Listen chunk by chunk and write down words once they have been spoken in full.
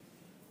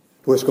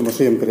Pues como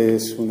siempre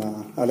es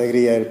una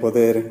alegría el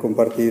poder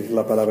compartir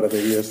la palabra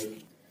de Dios.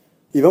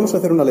 Y vamos a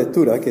hacer una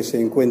lectura que se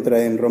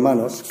encuentra en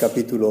Romanos,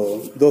 capítulo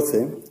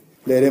 12.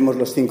 Leeremos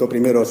los 5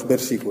 primeros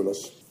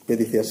versículos, que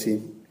dice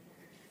así: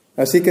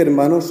 Así que,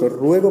 hermanos, os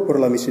ruego por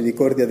la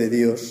misericordia de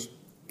Dios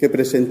que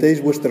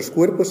presentéis vuestros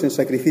cuerpos en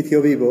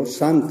sacrificio vivo,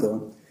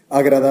 santo,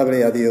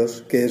 agradable a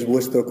Dios, que es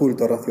vuestro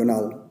culto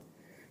racional.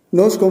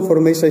 No os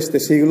conforméis a este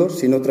siglo,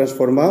 sino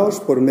transformaos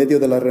por medio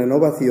de la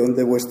renovación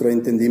de vuestro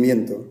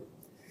entendimiento,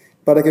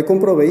 para que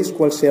comprobéis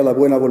cuál sea la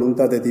buena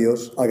voluntad de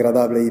Dios,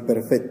 agradable y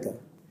perfecta.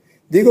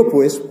 Digo,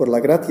 pues, por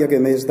la gracia que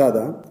me es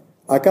dada,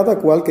 a cada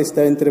cual que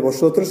está entre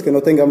vosotros que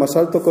no tenga más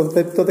alto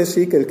concepto de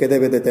sí que el que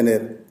debe de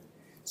tener,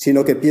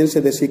 sino que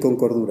piense de sí con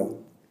cordura,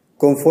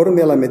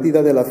 conforme a la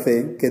medida de la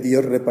fe que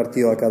Dios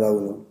repartió a cada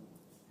uno.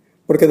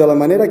 Porque de la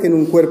manera que en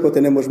un cuerpo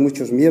tenemos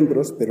muchos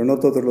miembros, pero no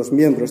todos los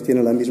miembros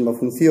tienen la misma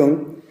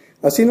función,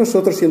 así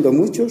nosotros, siendo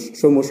muchos,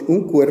 somos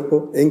un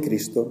cuerpo en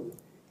Cristo,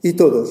 y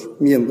todos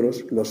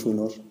miembros los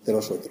unos de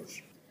los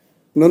otros.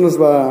 No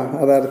nos va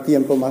a dar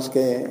tiempo más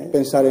que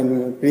pensar en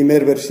el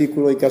primer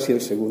versículo y casi el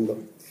segundo.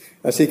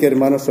 Así que,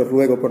 hermanos, os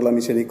ruego por la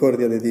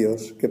misericordia de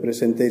Dios que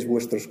presentéis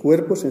vuestros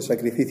cuerpos en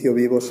sacrificio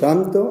vivo,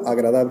 santo,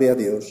 agradable a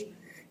Dios,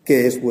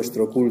 que es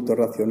vuestro culto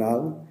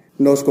racional.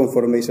 No os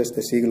conforméis a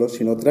este siglo,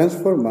 sino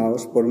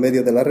transformaos por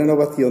medio de la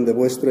renovación de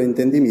vuestro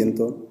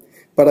entendimiento,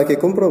 para que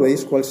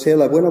comprobéis cuál sea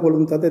la buena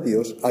voluntad de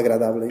Dios,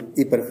 agradable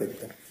y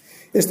perfecta.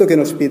 Esto que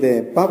nos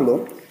pide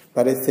Pablo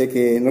parece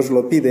que nos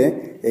lo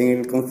pide en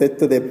el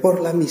concepto de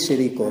por la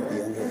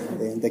misericordia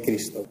de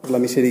Cristo, por la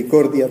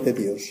misericordia de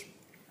Dios.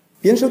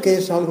 Pienso que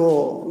es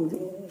algo,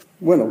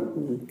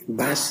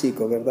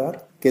 básico,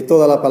 ¿verdad? Que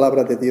toda la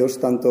palabra de Dios,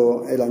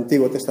 tanto el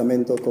Antiguo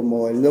Testamento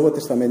como el Nuevo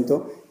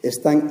Testamento,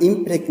 están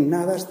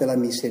impregnadas de la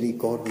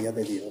misericordia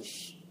de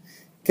Dios.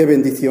 Qué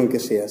bendición que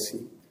sea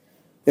así.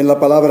 En la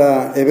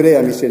palabra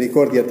hebrea,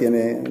 misericordia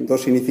tiene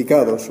 2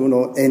 significados.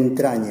 Uno,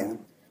 entraña.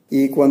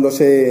 Y cuando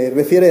se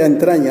refiere a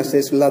entrañas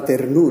es la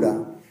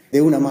ternura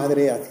de una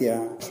madre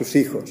hacia sus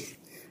hijos.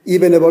 Y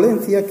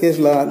benevolencia, que es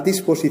la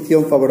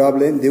disposición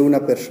favorable de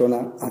una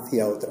persona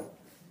hacia otra.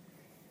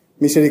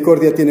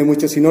 Misericordia tiene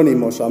muchos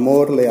sinónimos: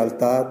 amor,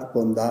 lealtad,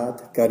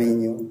 bondad,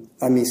 cariño,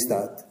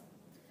 amistad.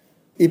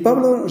 Y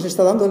Pablo nos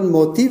está dando el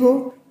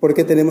motivo por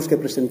qué tenemos que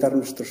presentar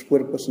nuestros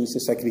cuerpos en ese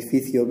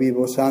sacrificio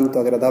vivo, santo,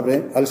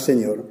 agradable al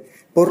Señor,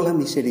 por la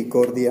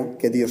misericordia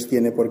que Dios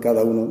tiene por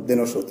cada uno de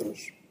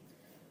nosotros.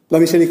 La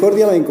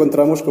misericordia la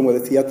encontramos, como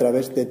decía, a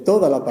través de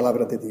toda la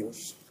palabra de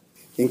Dios.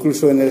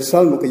 Incluso en el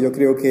Salmo, que yo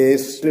creo que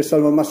es el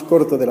Salmo más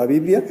corto de la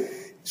Biblia,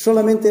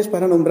 solamente es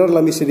para nombrar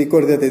la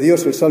misericordia de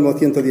Dios, el Salmo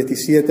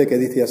 117, que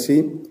dice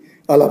así: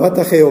 Alabad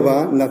a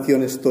Jehová,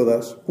 naciones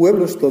todas,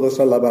 pueblos todos,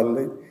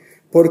 alabadle,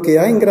 porque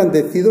ha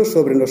engrandecido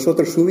sobre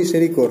nosotros su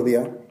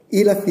misericordia,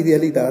 y la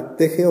fidelidad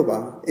de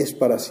Jehová es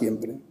para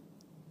siempre.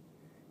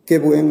 Qué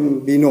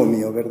buen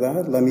binomio,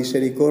 ¿verdad? La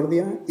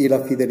misericordia y la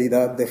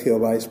fidelidad de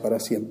Jehová es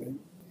para siempre.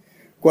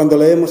 Cuando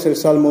leemos el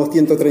Salmo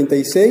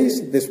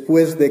 136,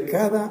 después de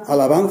cada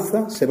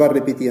alabanza se va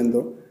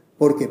repitiendo: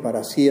 porque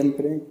para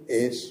siempre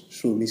es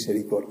su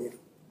misericordia.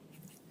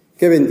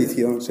 Qué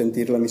bendición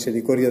sentir la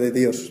misericordia de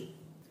Dios.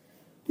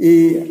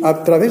 Y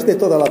a través de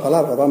toda la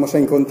palabra vamos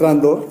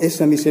encontrando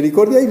esa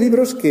misericordia. Hay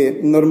libros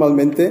que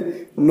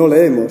normalmente no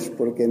leemos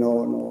porque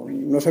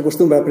no se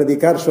acostumbra a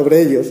predicar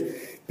sobre ellos,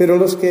 pero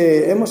los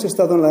que hemos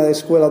estado en la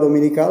escuela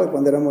dominical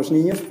cuando éramos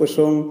niños, pues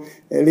son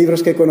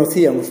libros que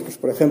conocíamos. Pues,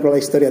 por ejemplo, la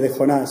historia de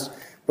Jonás,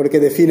 porque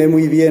define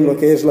muy bien lo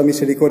que es la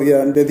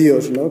misericordia de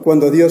Dios, ¿no?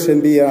 Cuando Dios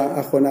envía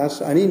a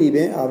Jonás a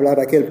Nínive a hablar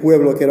a aquel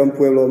pueblo que era un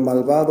pueblo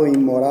malvado,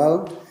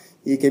 inmoral,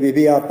 y que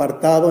vivía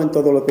apartado en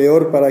todo lo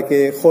peor, para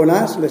que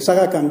Jonás les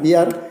haga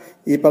cambiar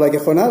y para que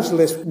Jonás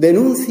les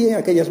denuncie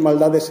aquellas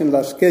maldades en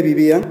las que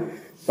vivían,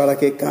 para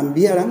que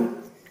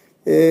cambiaran.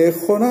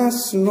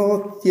 Jonás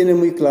no tiene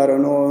muy claro,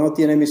 no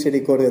tiene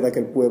misericordia de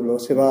aquel pueblo.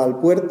 Se va al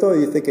puerto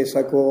y dice que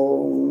sacó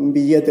un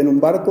billete en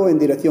un barco en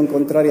dirección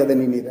contraria de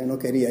Nínive. No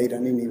quería ir a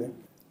Nínive.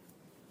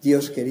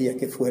 Dios quería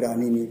que fuera a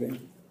Nínive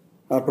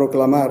a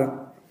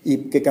proclamar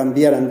y que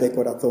cambiaran de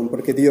corazón,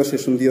 porque Dios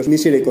es un Dios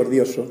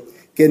misericordioso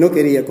que no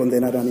quería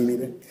condenar a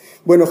Nínive.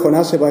 Bueno,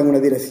 Jonás se va en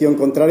una dirección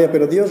contraria,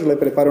 pero Dios le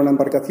prepara una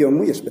embarcación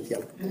muy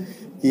especial.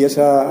 Y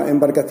esa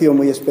embarcación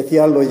muy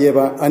especial lo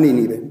lleva a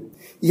Nínive.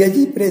 Y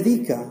allí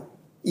predica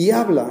y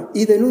habla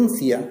y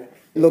denuncia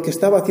lo que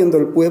estaba haciendo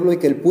el pueblo y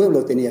que el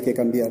pueblo tenía que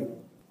cambiar.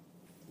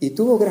 Y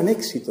tuvo gran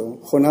éxito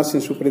Jonás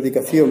en su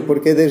predicación,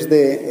 porque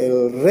desde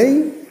el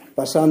rey,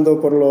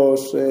 pasando por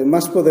los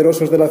más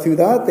poderosos de la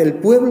ciudad, el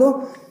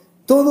pueblo,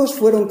 todos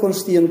fueron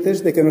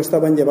conscientes de que no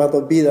estaban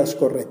llevando vidas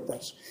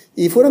correctas.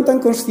 Y fueron tan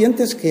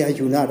conscientes que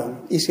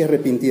ayunaron y se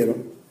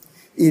arrepintieron.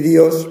 Y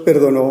Dios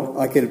perdonó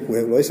a aquel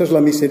pueblo. Esa es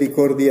la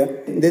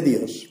misericordia de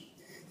Dios.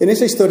 En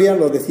esa historia,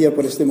 lo decía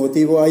por este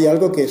motivo, hay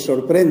algo que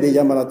sorprende y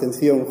llama la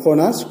atención.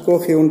 Jonás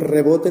coge un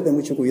rebote de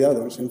mucho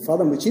cuidado, se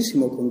enfada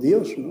muchísimo con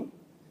Dios, ¿no?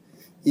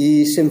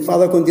 Y se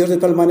enfada con Dios de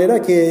tal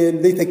manera que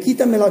dice: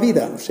 quítame la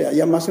vida. O sea,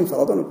 ya más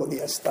enfadado no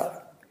podía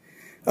estar.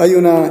 Hay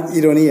una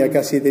ironía,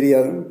 casi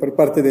diría, por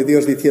parte de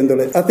Dios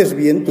diciéndole, ¿haces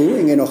bien tú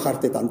en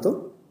enojarte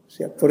tanto? O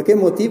sea, ¿por qué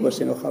motivo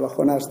se enojaba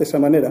Jonás de esa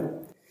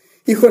manera?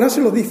 Y Jonás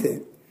se lo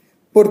dice,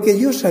 porque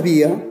yo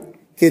sabía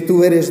que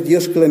tú eres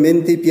Dios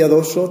clemente y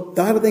piadoso,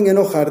 tarde en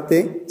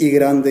enojarte y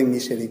grande en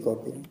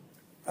misericordia.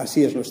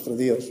 Así es nuestro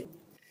Dios.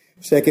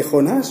 O sea que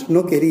Jonás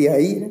no quería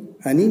ir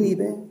a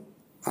Nínive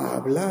a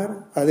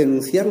hablar, a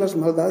denunciar las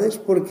maldades,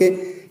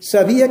 porque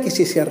sabía que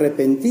si se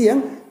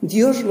arrepentían,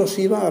 Dios los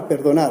iba a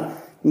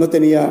perdonar. No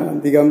tenía,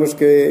 digamos,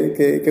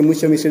 que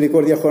mucha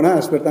misericordia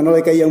Jonás, ¿verdad? No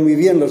le caían muy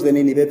bien los de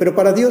Nínive, pero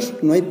para Dios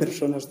no hay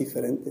personas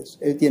diferentes.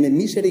 Él tiene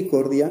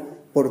misericordia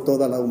por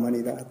toda la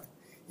humanidad.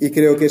 Y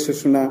creo que eso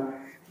es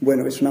una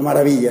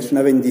maravilla, es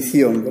una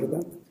bendición,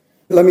 ¿verdad?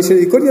 La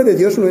misericordia de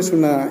Dios no es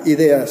una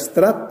idea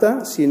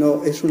abstracta,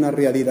 sino es una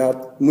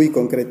realidad muy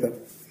concreta.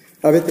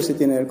 A veces se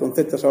tiene el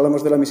concepto,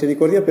 hablamos de la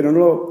misericordia, pero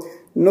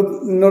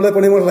no le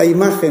ponemos la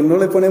imagen, no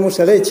le ponemos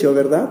el hecho,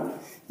 ¿verdad?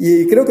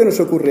 Y creo que nos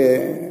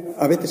ocurre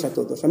a veces a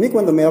todos. A mí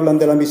cuando me hablan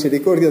de la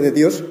misericordia de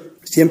Dios,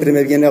 siempre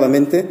me viene a la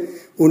mente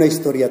una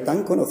historia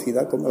tan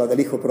conocida como la del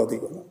hijo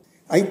pródigo, ¿no?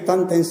 Hay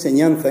tanta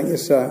enseñanza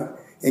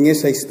en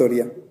esa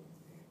historia.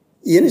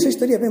 Y en esa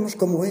historia vemos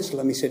cómo es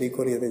la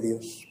misericordia de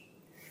Dios.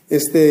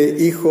 Este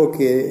hijo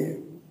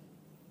que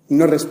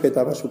no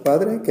respetaba a su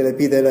padre, que le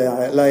pide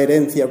la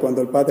herencia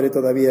cuando el padre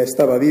todavía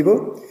estaba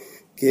vivo,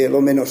 que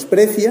lo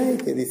menosprecia y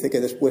que dice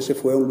que después se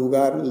fue a un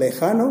lugar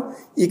lejano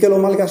y que lo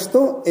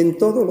malgastó en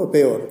todo lo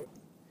peor.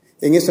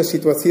 En esa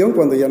situación,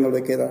 cuando ya no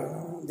le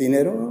queda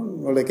dinero,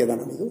 no le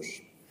quedan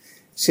amigos,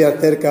 se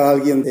acerca a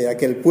alguien de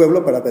aquel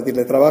pueblo para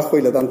pedirle trabajo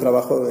y le dan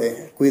trabajo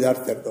de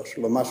cuidar cerdos,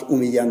 lo más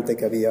humillante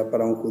que había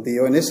para un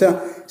judío. En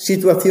esa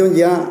situación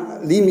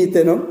ya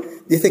límite, ¿no?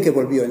 Dice que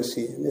volvió en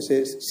sí. En esa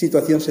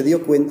situación se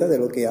dio cuenta de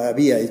lo que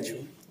había hecho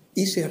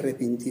y se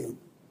arrepintió.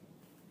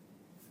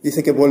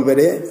 Dice que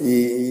volveré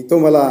y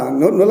toma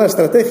no la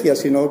estrategia,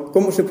 sino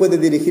cómo se puede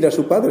dirigir a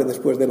su padre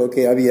después de lo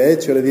que había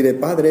hecho. Le diré,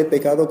 Padre, he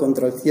pecado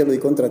contra el cielo y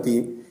contra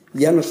ti,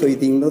 ya no soy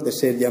digno de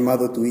ser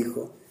llamado tu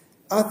hijo.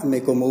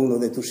 Hazme como uno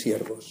de tus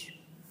siervos.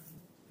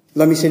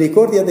 La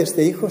misericordia de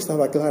este hijo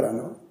estaba clara,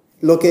 ¿no?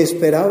 Lo que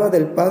esperaba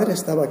del padre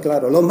estaba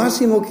claro. Lo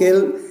máximo que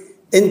él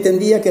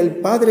entendía que el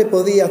padre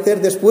podía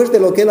hacer después de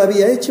lo que él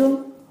había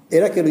hecho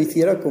era que lo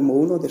hiciera como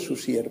uno de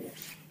sus siervos.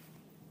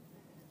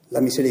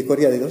 La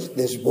misericordia de Dios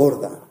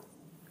desborda.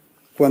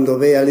 Cuando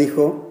ve al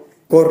hijo,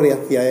 corre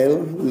hacia él,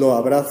 lo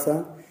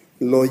abraza,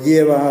 lo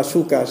lleva a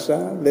su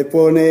casa, le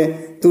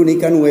pone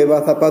túnica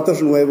nueva,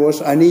 zapatos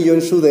nuevos, anillo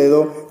en su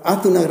dedo,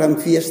 hace una gran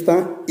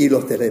fiesta y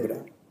lo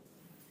celebra.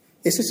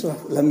 Esa es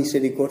la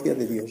misericordia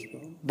de Dios, ¿no?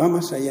 Va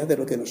más allá de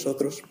lo que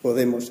nosotros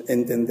podemos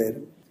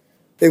entender.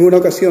 En una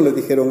ocasión le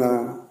dijeron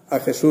a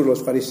Jesús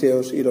los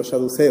fariseos y los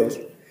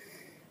saduceos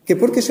que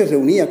porque se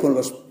reunía con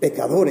los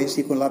pecadores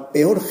y con la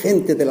peor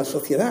gente de la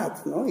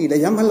sociedad, ¿no? Y le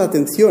llaman la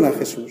atención a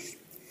Jesús.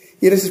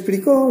 Y les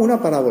explicó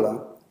una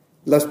parábola,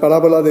 la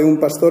parábola de un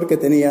pastor que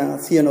tenía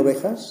 100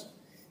 ovejas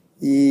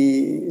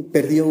y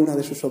perdió una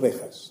de sus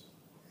ovejas.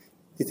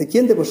 Dice,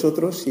 ¿quién de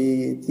vosotros,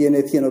 si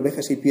tiene 100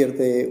 ovejas y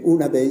pierde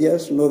una de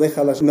ellas, no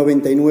deja las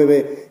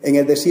 99 en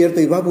el desierto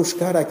y va a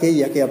buscar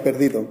aquella que ha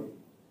perdido?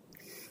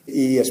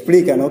 Y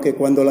explica, ¿no?, que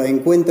cuando la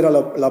encuentra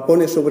la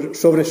pone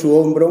sobre su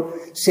hombro,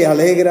 se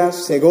alegra,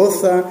 se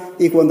goza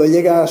y cuando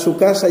llega a su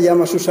casa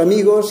llama a sus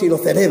amigos y lo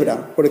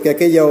celebra, porque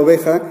aquella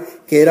oveja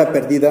que era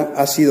perdida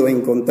ha sido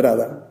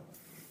encontrada.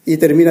 Y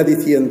termina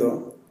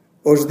diciendo,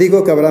 os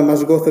digo que habrá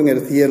más gozo en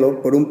el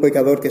cielo por un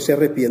pecador que se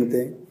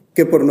arrepiente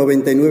que por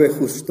 99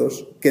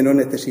 justos que no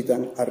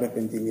necesitan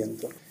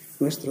arrepentimiento.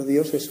 Nuestro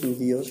Dios es un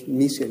Dios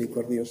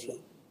misericordioso.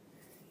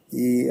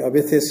 Y a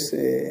veces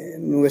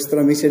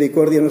nuestra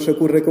misericordia nos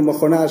ocurre como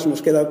Jonás,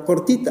 nos queda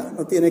cortita,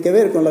 no tiene que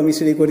ver con la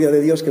misericordia de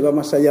Dios que va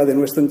más allá de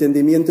nuestro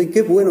entendimiento y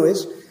qué bueno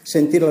es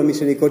sentir la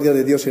misericordia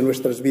de Dios en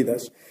nuestras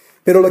vidas.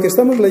 Pero lo que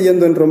estamos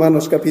leyendo en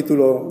Romanos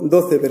capítulo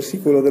 12,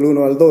 versículo del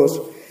 1 al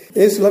 2,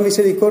 es la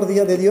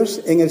misericordia de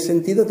Dios en el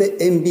sentido de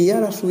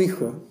enviar a su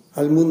Hijo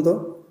al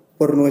mundo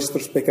por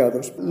nuestros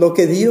pecados. Lo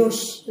que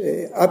Dios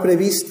ha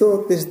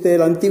previsto desde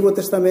el Antiguo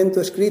Testamento,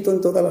 escrito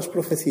en todas las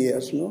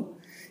profecías, ¿no?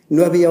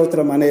 No había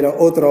otra manera,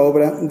 otra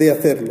obra de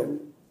hacerlo.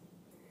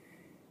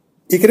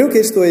 Y creo que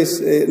esto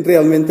es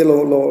realmente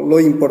lo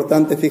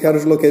importante.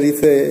 Fijaros lo que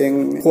dice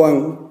en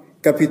Juan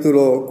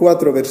capítulo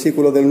 4,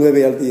 versículo del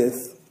 9 al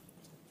 10.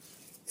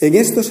 En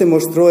esto se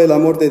mostró el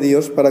amor de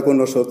Dios para con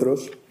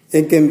nosotros,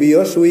 en que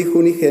envió a su Hijo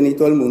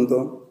unigénito al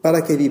mundo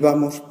para que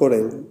vivamos por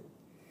Él.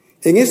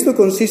 En esto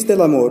consiste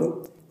el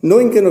amor,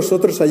 no en que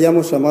nosotros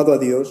hayamos amado a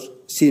Dios,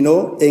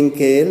 sino en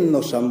que Él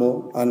nos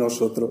amó a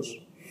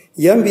nosotros.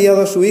 Y ha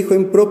enviado a su Hijo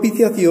en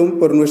propiciación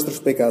por nuestros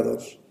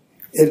pecados.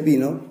 Él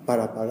vino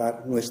para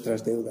pagar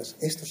nuestras deudas.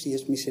 Esto sí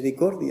es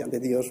misericordia de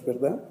Dios,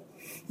 ¿verdad?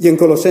 Y en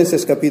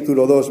Colosenses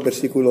capítulo 2,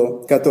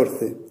 versículo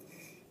 14.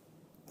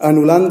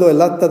 Anulando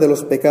el acta de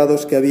los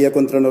pecados que había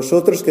contra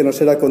nosotros, que nos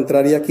era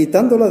contraria,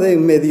 quitándola de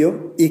en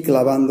medio y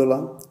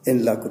clavándola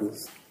en la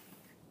cruz.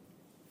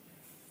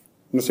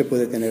 No se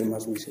puede tener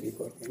más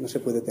misericordia, no se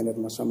puede tener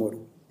más amor.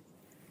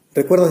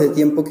 Recuerdo hace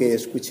tiempo que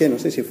escuché, no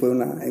sé si fue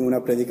en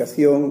una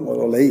predicación o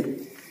lo leí,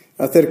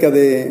 acerca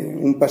de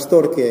un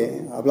pastor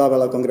que hablaba a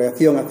la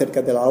congregación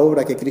acerca de la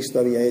obra que Cristo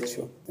había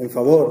hecho en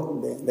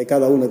favor de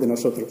cada uno de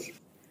nosotros.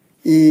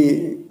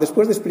 Y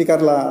después de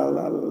explicar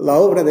la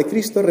obra de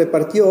Cristo,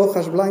 repartió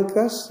hojas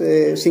blancas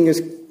sin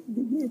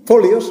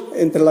folios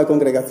entre la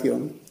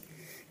congregación.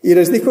 Y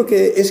les dijo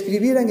que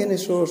escribieran en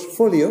esos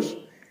folios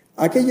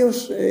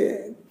aquellos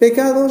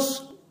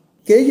pecados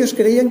que ellos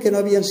creían que no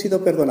habían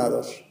sido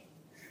perdonados.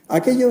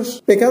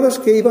 Aquellos pecados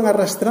que iban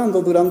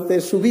arrastrando durante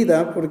su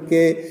vida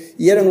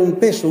y eran un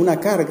peso, una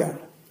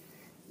carga.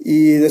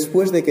 Y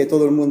después de que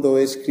todo el mundo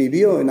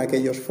escribió en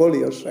aquellos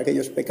folios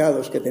aquellos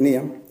pecados que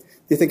tenían,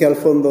 dice que al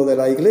fondo de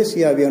la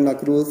iglesia había una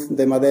cruz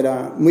de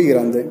madera muy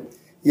grande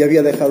y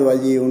había dejado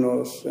allí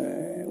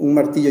un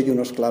martillo y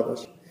unos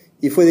clavos.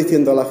 Y fue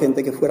diciendo a la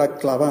gente que fuera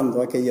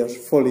clavando aquellos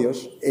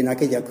folios en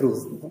aquella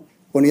cruz, ¿no?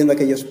 Poniendo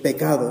aquellos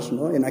pecados,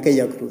 ¿no?, en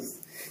aquella cruz.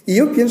 Y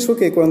yo pienso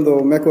que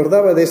cuando me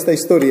acordaba de esta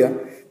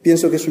historia,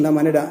 pienso que es una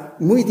manera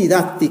muy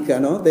didáctica,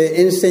 ¿no?,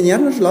 de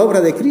enseñarnos la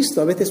obra de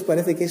Cristo. A veces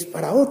parece que es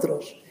para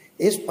otros,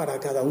 es para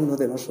cada uno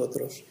de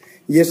nosotros.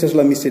 Y esa es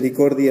la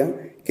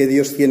misericordia que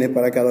Dios tiene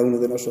para cada uno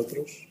de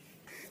nosotros.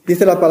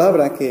 Dice la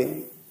palabra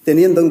que,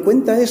 teniendo en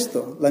cuenta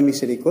esto, la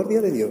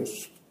misericordia de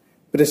Dios,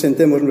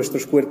 presentemos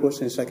nuestros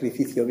cuerpos en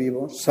sacrificio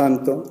vivo,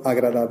 santo,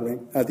 agradable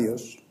a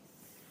Dios.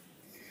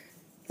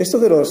 Esto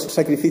de los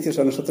sacrificios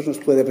a nosotros nos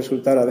puede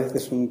resultar a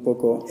veces un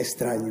poco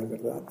extraño,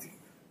 ¿verdad?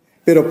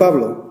 Pero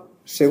Pablo,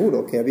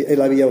 seguro que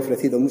él había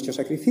ofrecido muchos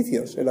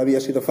sacrificios. Él había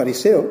sido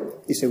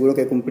fariseo y seguro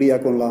que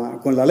cumplía con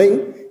la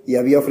ley y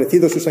había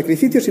ofrecido sus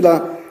sacrificios. Y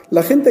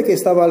la gente que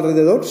estaba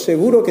alrededor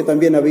seguro que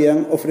también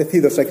habían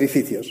ofrecido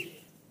sacrificios.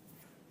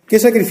 ¿Qué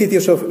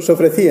sacrificios se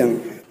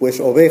ofrecían? Pues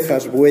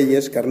ovejas,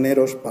 bueyes,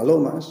 carneros,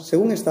 palomas,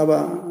 según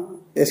estaba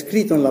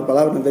escrito en la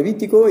palabra en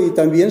Levítico, y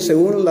también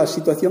según la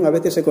situación a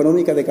veces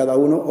económica de cada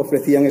uno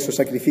ofrecían esos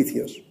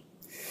sacrificios.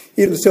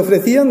 Y se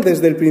ofrecían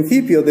desde el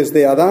principio,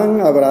 desde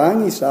Adán,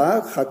 Abraham,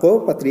 Isaac,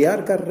 Jacob,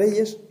 patriarcas,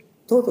 reyes,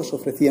 todos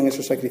ofrecían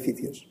esos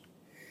sacrificios.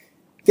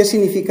 ¿Qué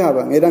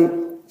significaban?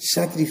 Eran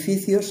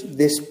sacrificios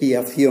de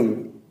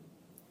expiación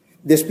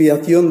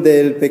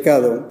del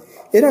pecado.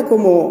 Era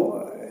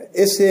como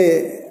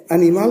ese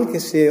animal que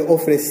se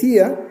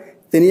ofrecía,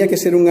 tenía que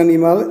ser un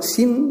animal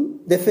sin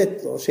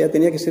defecto, o sea,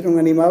 tenía que ser un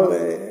animal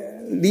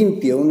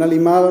limpio, un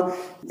animal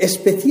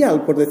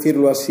especial, por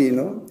decirlo así,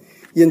 ¿no?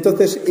 Y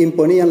entonces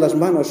imponían las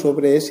manos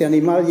sobre ese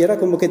animal y era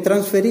como que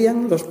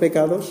transferían los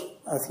pecados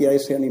hacia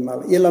ese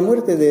animal. Y en la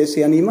muerte de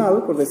ese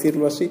animal, por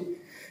decirlo así,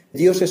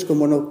 Dios es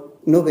como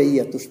no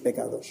veía tus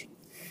pecados.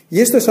 Y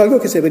esto es algo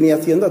que se venía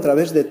haciendo a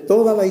través de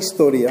toda la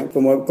historia,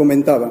 como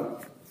comentaba.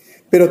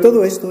 Pero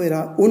todo esto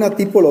era una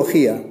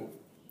tipología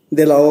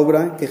de la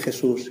obra que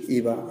Jesús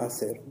iba a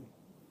hacer.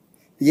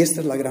 Y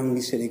esta es la gran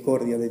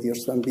misericordia de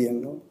Dios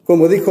también, ¿no?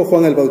 Como dijo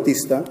Juan el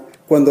Bautista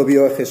cuando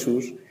vio a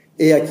Jesús: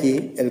 «He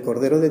aquí el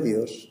Cordero de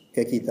Dios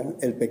que quita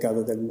el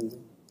pecado del mundo».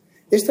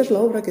 Esta es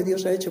la obra que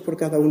Dios ha hecho por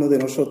cada uno de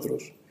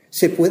nosotros.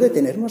 ¿Se puede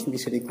tener más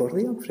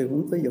misericordia?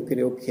 Pregunto, yo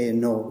creo que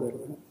no,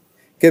 ¿verdad?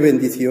 Qué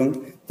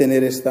bendición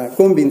tener esta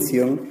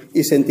convicción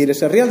y sentir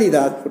esa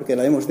realidad, porque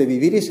la hemos de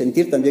vivir y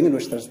sentir también en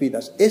nuestras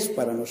vidas. Es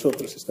para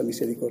nosotros esta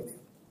misericordia.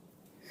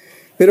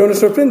 Pero nos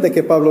sorprende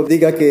que Pablo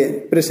diga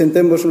que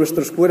presentemos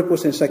nuestros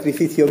cuerpos en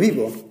sacrificio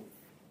vivo,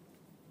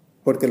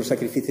 porque los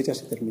sacrificios ya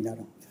se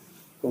terminaron.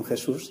 Con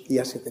Jesús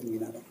ya se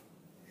terminaron.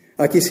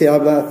 Aquí se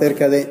habla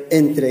acerca de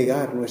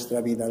entregar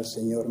nuestra vida al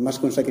Señor, más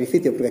con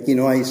sacrificio, porque aquí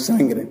no hay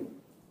sangre.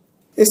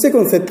 Este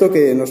concepto,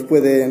 que nos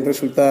puede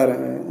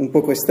resultar un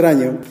poco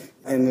extraño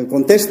en el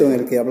contexto en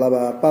el que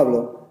hablaba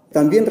Pablo,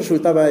 también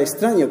resultaba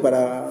extraño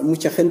para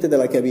mucha gente de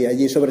la que había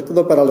allí, sobre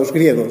todo para los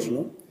griegos,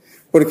 ¿no?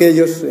 Porque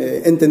ellos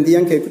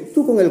entendían que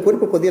tú con el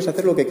cuerpo podías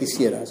hacer lo que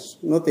quisieras,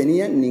 no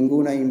tenía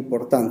ninguna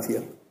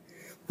importancia,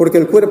 porque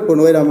el cuerpo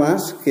no era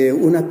más que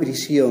una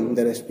prisión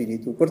del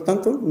espíritu, por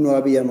tanto no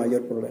había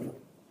mayor problema.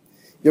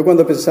 Yo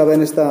cuando pensaba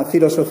en esta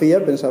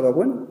filosofía pensaba,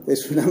 bueno,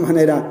 es una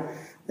manera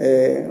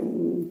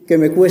que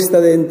me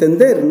cuesta de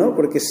entender, ¿no?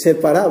 Porque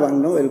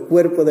separaban, ¿no?, el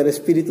cuerpo del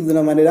espíritu de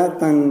una manera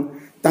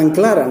tan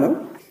clara,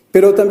 ¿no?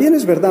 Pero también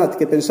es verdad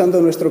que, pensando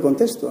en nuestro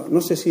contexto, no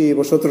sé si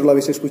vosotros lo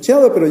habéis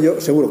escuchado, pero yo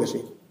seguro que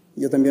sí.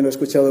 Yo también lo he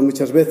escuchado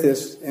muchas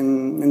veces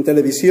en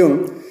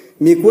televisión.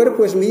 Mi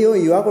cuerpo es mío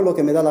y yo hago lo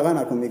que me da la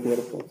gana con mi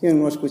cuerpo. ¿Quién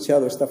no ha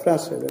escuchado esta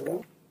frase, verdad?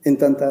 En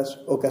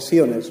tantas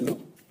ocasiones, ¿no?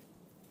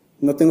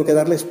 No tengo que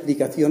darle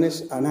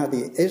explicaciones a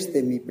nadie, es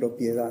de mi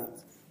propiedad.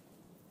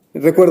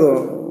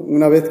 Recuerdo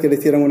una vez que le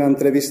hicieron una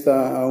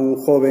entrevista a un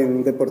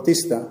joven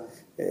deportista,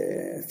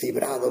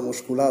 fibrado,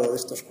 musculado, de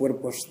estos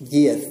cuerpos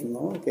 10,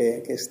 ¿no?,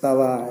 que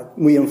estaba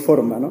muy en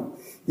forma, ¿no?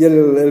 Y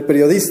el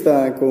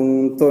periodista, con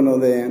un tono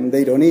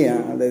de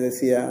ironía, le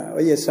decía: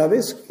 «Oye,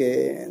 ¿sabes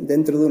que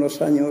dentro de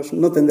unos años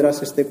no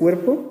tendrás este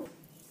cuerpo?».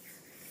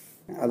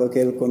 A lo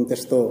que él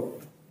contestó: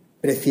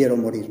 «Prefiero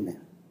morirme.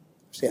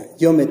 O sea,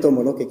 yo me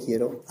tomo lo que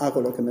quiero,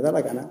 hago lo que me da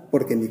la gana,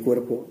 porque mi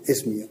cuerpo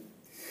es mío».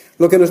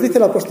 Lo que nos dice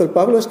el apóstol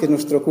Pablo es que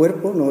nuestro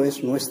cuerpo no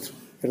es nuestro,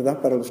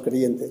 ¿verdad?, para los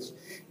creyentes.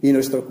 Ni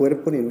nuestro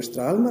cuerpo, ni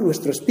nuestra alma,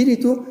 nuestro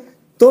espíritu,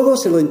 todo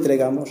se lo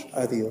entregamos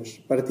a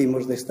Dios.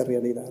 Partimos de esta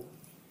realidad.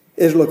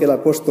 Es lo que el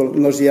apóstol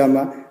nos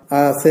llama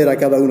a hacer a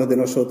cada uno de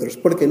nosotros,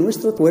 porque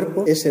nuestro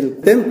cuerpo es el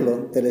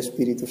templo del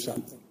Espíritu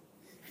Santo.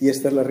 Y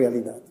esta es la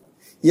realidad.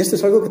 Y esto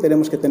es algo que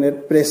tenemos que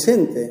tener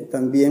presente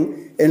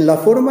también en la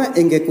forma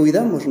en que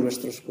cuidamos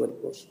nuestros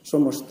cuerpos.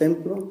 Somos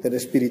templo del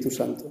Espíritu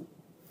Santo.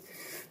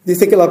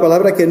 Dice que la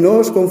palabra que no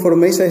os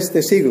conforméis a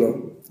este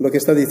siglo, lo que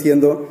está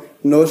diciendo,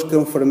 no os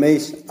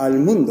conforméis al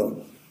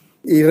mundo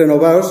y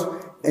renovaos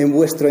en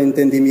vuestro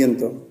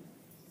entendimiento.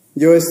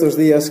 Yo estos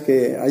días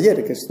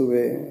ayer que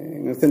estuve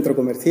en el centro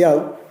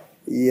comercial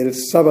y el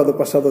sábado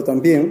pasado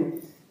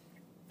también,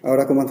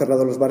 ahora como han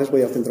cerrado los bares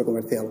voy al centro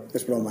comercial,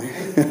 es broma, ¿eh?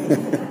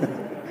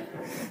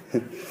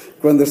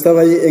 Cuando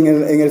estaba allí en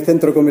el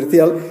centro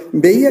comercial,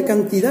 veía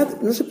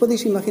cantidad, no se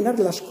podéis imaginar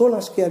las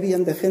colas que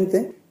habían de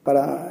gente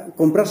para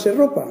comprarse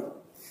ropa.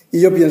 Y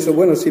yo pienso,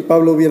 bueno, si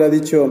Pablo hubiera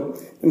dicho,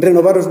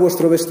 renovaros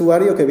vuestro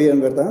vestuario, qué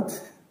bien, ¿verdad?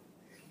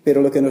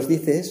 Pero lo que nos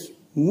dice es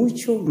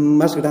mucho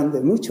más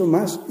grande, mucho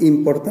más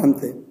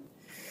importante.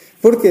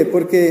 ¿Por qué?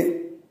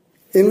 Porque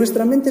en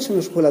nuestra mente se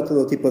nos cuela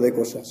todo tipo de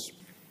cosas.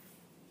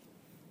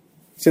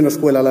 Se nos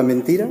cuela la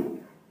mentira,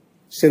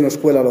 se nos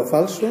cuela lo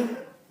falso,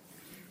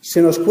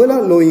 se nos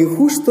cuela lo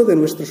injusto de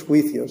nuestros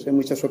juicios en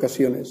muchas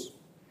ocasiones.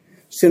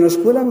 Se nos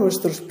cuelan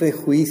nuestros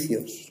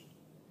prejuicios.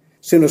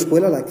 Se nos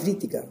cuela la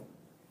crítica.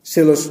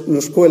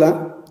 Nos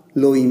cuela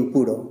lo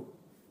impuro.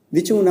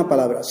 Dicho en una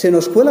palabra, se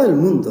nos cuela el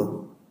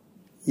mundo.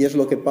 Y es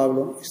lo que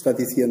Pablo está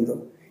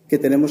diciendo, que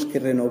tenemos que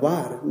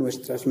renovar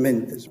nuestras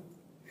mentes,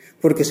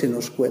 porque se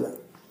nos cuela.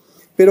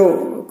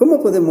 Pero,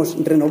 ¿cómo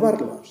podemos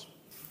renovarlos?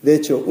 De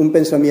hecho, un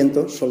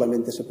pensamiento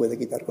solamente se puede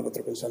quitar con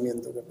otro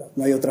pensamiento, ¿verdad?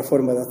 No hay otra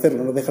forma de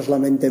hacerlo, no dejas la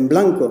mente en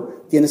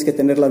blanco, tienes que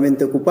tener la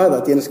mente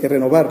ocupada, tienes que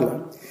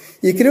renovarla.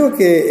 Y creo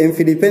que en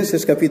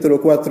Filipenses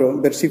capítulo 4,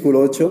 versículo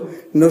 8,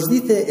 nos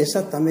dice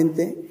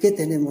exactamente qué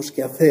tenemos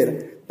que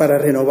hacer para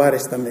renovar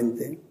esta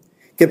mente.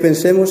 Que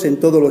pensemos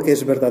en todo lo que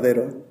es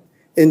verdadero,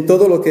 en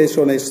todo lo que es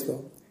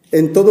honesto,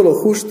 en todo lo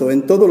justo,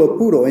 en todo lo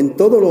puro, en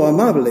todo lo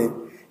amable,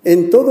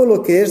 en todo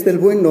lo que es del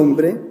buen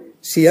nombre,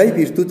 si hay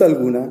virtud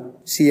alguna,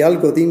 si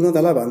algo digno de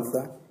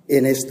alabanza,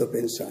 en esto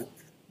pensad.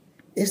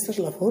 Esta es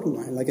la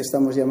forma en la que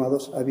estamos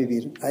llamados a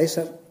vivir,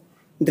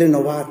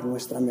 renovar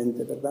nuestra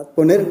mente, ¿verdad?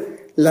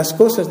 Poner las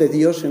cosas de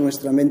Dios en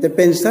nuestra mente,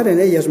 pensar en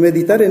ellas,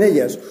 meditar en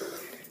ellas.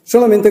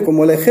 Solamente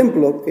como el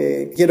ejemplo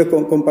que quiero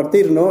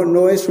compartir,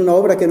 no es una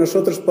obra que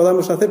nosotros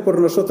podamos hacer por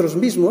nosotros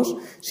mismos,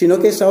 sino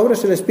que esa obra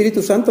es el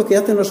Espíritu Santo que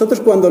hace en nosotros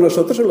cuando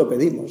nosotros se lo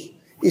pedimos.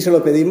 Y se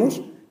lo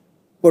pedimos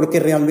porque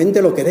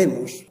realmente lo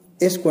queremos.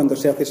 Es cuando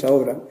se hace esa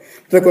obra.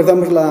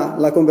 Recordamos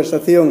la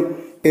conversación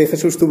que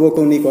Jesús tuvo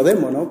con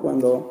Nicodemo, ¿no?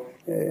 Cuando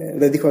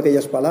le dijo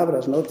aquellas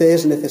palabras, ¿no? Te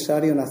es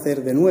necesario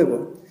nacer de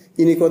nuevo.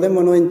 Y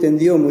Nicodemo no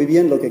entendió muy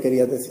bien lo que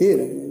quería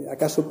decir.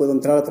 ¿Acaso puedo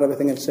entrar otra vez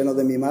en el seno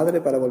de mi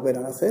madre para volver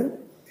a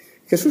nacer?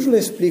 Jesús le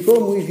explicó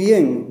muy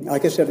bien a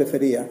qué se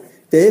refería.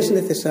 Te es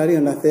necesario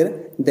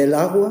nacer del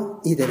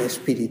agua y del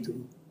espíritu.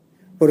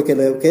 Porque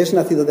lo que es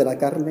nacido de la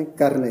carne,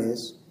 carne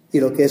es. Y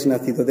lo que es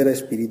nacido del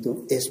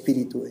espíritu,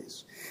 espíritu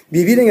es.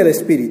 Vivir en el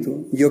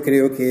espíritu, yo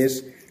creo que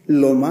es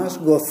lo más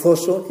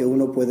gozoso que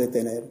uno puede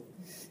tener.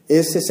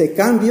 Es ese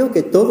cambio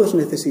que todos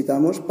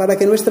necesitamos para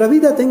que nuestra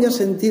vida tenga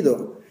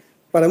sentido.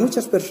 Para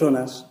muchas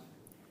personas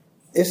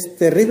es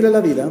terrible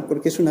la vida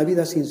porque es una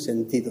vida sin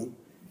sentido.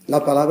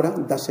 La palabra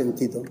da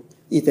sentido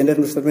y tener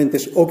nuestras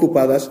mentes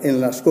ocupadas en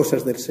las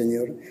cosas del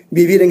Señor.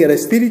 Vivir en el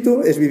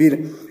espíritu es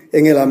vivir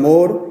en el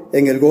amor,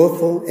 en el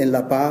gozo, en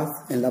la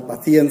paz, en la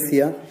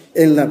paciencia,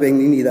 en la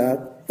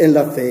benignidad, en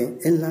la fe,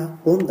 en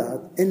la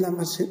bondad, en la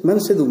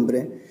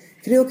mansedumbre.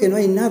 Creo que no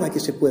hay nada que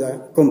se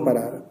pueda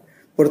comparar.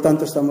 Por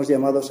tanto, estamos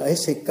llamados a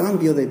ese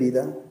cambio de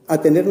vida,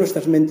 a tener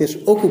nuestras mentes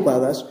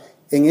ocupadas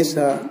en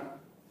esa,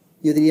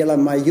 yo diría, la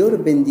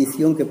mayor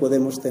bendición que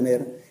podemos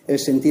tener, el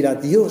sentir a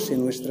Dios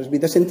en nuestras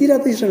vidas. Sentir a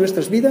Dios en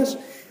nuestras vidas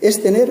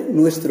es tener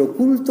nuestro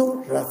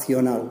culto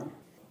racional.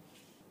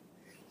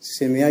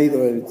 Se me ha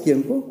ido el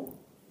tiempo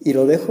y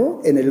lo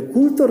dejo en el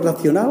culto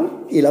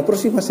racional y la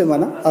próxima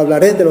semana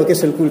hablaré de lo que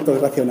es el culto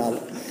racional.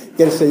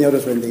 Que el Señor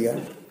os bendiga.